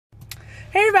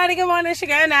Hey everybody, good morning, it's your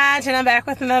girl Nij and I'm back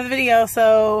with another video.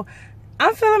 So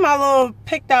I'm feeling my little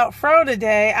picked out fro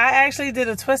today. I actually did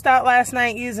a twist out last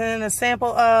night using a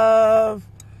sample of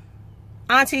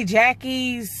Auntie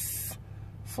Jackie's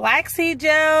flaxseed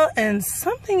gel and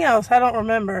something else, I don't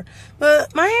remember.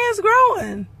 But my hair's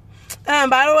growing.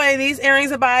 By the way, these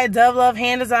earrings are by Dove Love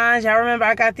Hand Designs. Y'all remember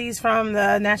I got these from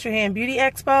the Natural Hair and Beauty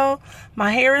Expo.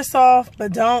 My hair is soft,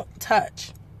 but don't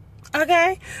touch.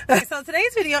 Okay, so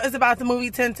today's video is about the movie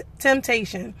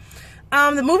Temptation.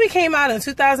 The movie came out in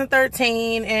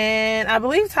 2013, and I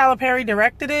believe Tyler Perry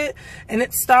directed it, and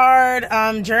it starred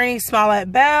Journey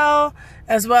Smollett Bell,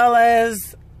 as well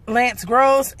as Lance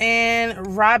Gross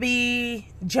and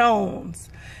Robbie Jones.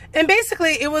 And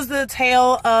basically, it was the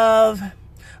tale of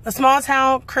a small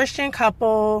town Christian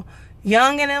couple,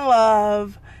 young and in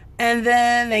love, and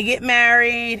then they get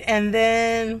married, and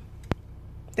then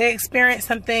they experience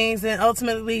some things and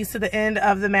ultimately leads to the end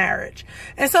of the marriage.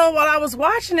 And so while I was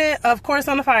watching it, of course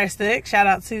on the Fire Stick, shout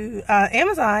out to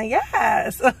Amazon,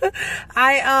 yes,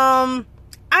 I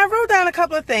wrote down a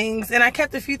couple of things, and I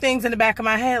kept a few things in the back of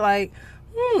my head like,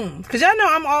 because y'all know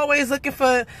I'm always looking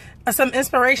for some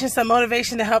inspiration, some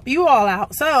motivation to help you all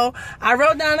out. So I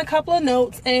wrote down a couple of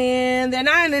notes, and they're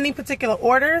not in any particular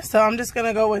order, so I'm just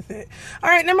gonna go with it. All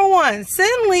right, number one,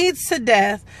 sin leads to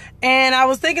death. And I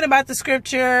was thinking about the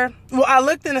scripture. Well, I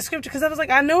looked in the scripture because I was like,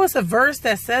 I know it's a verse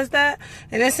that says that,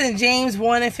 and it's in James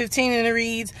 1:15, and it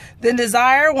reads, "Then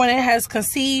desire, when it has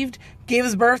conceived,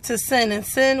 gives birth to sin, and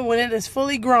sin, when it is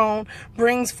fully grown,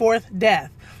 brings forth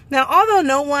death." Now, although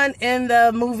no one in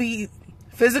the movie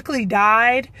physically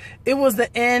died, it was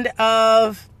the end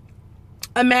of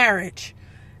a marriage.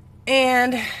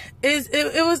 And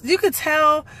it was, you could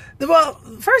tell, well,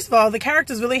 first of all, the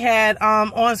characters really had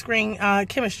on-screen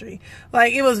chemistry.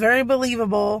 Like, it was very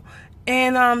believable,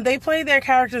 and they played their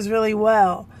characters really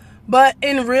well. But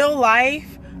in real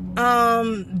life,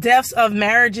 deaths of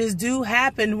marriages do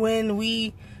happen when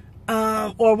we,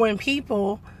 or when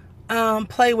people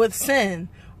play with sin.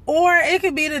 Or it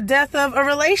could be the death of a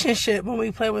relationship when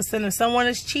we play with sin. If someone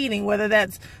is cheating, whether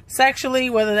that's sexually,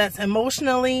 whether that's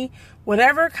emotionally,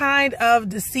 whatever kind of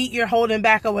deceit you're holding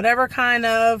back, or whatever kind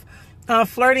of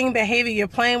flirting behavior you're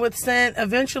playing with sin,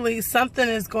 eventually something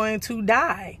is going to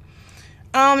die.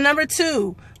 Number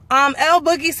two, L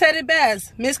Boogie said it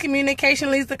best.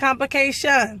 Miscommunication leads to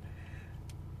complication.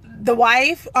 The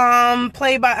wife,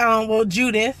 played by,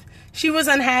 Judith, she was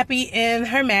unhappy in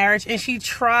her marriage, and she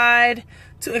tried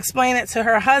to explain it to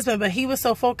her husband, but he was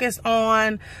so focused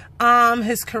on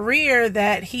his career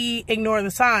that he ignored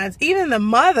the signs. Even the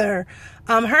mother,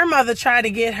 her mother tried to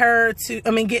get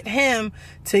him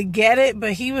to get it,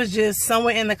 but he was just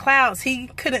somewhere in the clouds.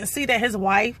 He couldn't see that his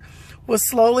wife was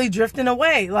slowly drifting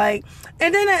away. Like,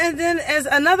 and then as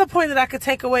another point that I could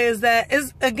take away is that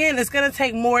it's going to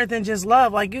take more than just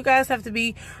love. Like, you guys have to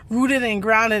be rooted and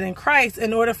grounded in Christ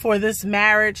in order for this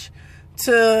marriage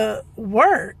to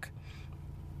work.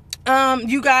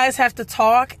 You guys have to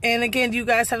talk, and again, you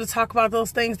guys have to talk about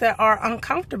those things that are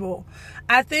uncomfortable.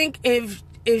 I think if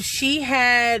he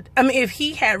had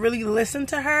really listened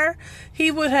to her,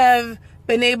 he would have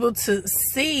been able to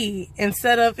see,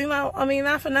 instead of,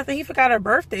 not for nothing, he forgot her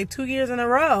birthday 2 years in a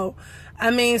row.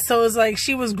 So it's like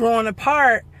she was growing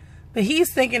apart, but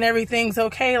he's thinking everything's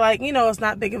okay. Like, it's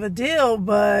not big of a deal,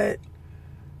 but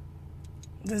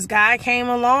this guy came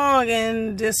along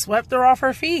and just swept her off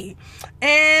her feet.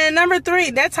 And number three,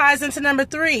 that ties into number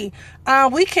three.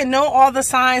 We can know all the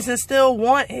signs and still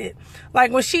want it.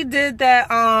 Like when she did that,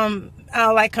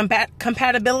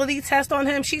 compatibility test on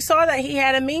him, she saw that he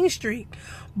had a mean streak.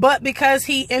 But because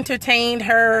he entertained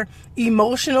her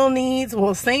emotional needs,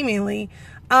 well, seemingly,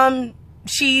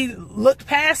 she looked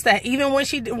past that. Even when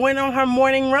she went on her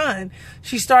morning run,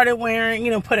 she started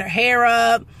wearing, put her hair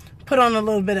up, put on a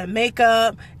little bit of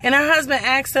makeup, and her husband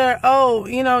asked her, "Oh,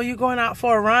 you going out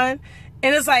for a run?"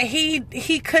 And it's like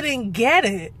he couldn't get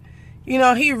it.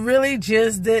 He really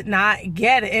just did not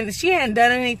get it. And she hadn't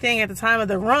done anything at the time of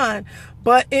the run,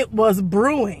 but it was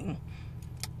brewing.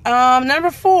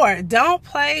 Number four, don't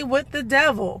play with the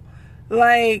devil.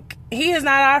 Like, he is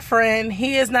not our friend.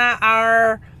 He is not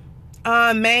our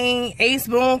main ace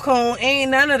boon coon.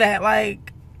 Ain't none of that. Like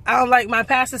my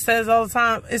pastor says all the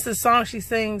time, it's a song she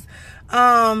sings,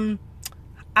 I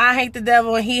hate the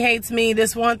devil and he hates me.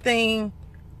 This one thing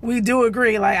we do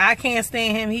agree, like, I can't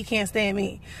stand him, he can't stand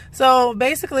me. So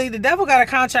basically, the devil got a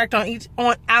contract on each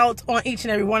and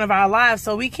every one of our lives,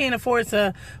 so we can't afford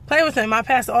to play with him. My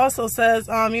pastor also says,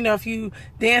 if you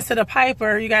dance to the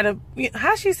piper, you gotta,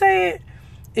 how she say it?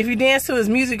 if you dance to his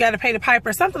music, you got to pay the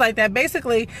piper, something like that.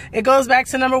 Basically, it goes back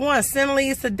to number one, sin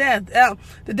leads to death.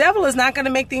 The devil is not going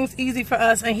to make things easy for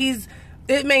us, and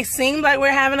it may seem like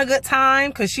we're having a good time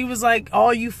because she was like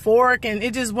all euphoric, and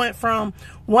it just went from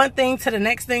one thing to the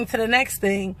next thing to the next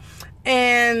thing,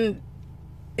 and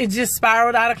it just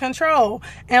spiraled out of control.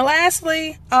 And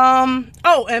lastly,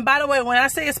 oh, and by the way, when I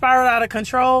say it spiraled out of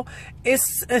control, it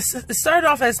started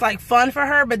off as like fun for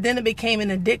her, but then it became an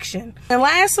addiction. And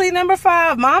lastly, number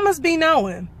 5, mamas be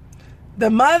knowing. The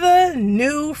mother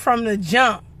knew from the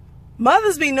jump.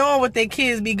 Mothers be knowing what their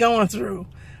kids be going through.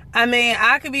 I mean,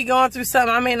 I could be going through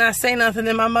something, I may not say nothing,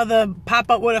 then my mother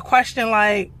pop up with a question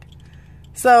like,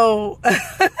 so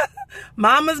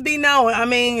mamas be knowing. I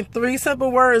mean, 3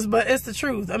 simple words, but it's the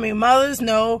truth. I mean, mothers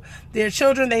know their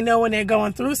children. They know when they're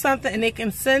going through something, and they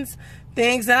can sense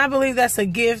things. And I believe that's a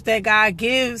gift that God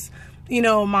gives, you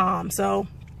know, mom. So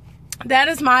that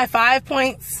is my 5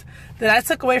 points that I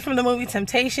took away from the movie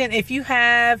Temptation. If you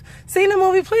have seen the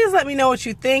movie, please let me know what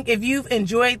you think. If you've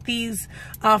enjoyed these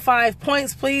 5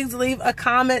 points, please leave a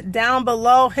comment down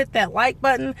below. Hit that like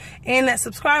button and that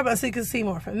subscribe button so you can see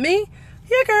more from me,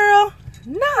 your girl.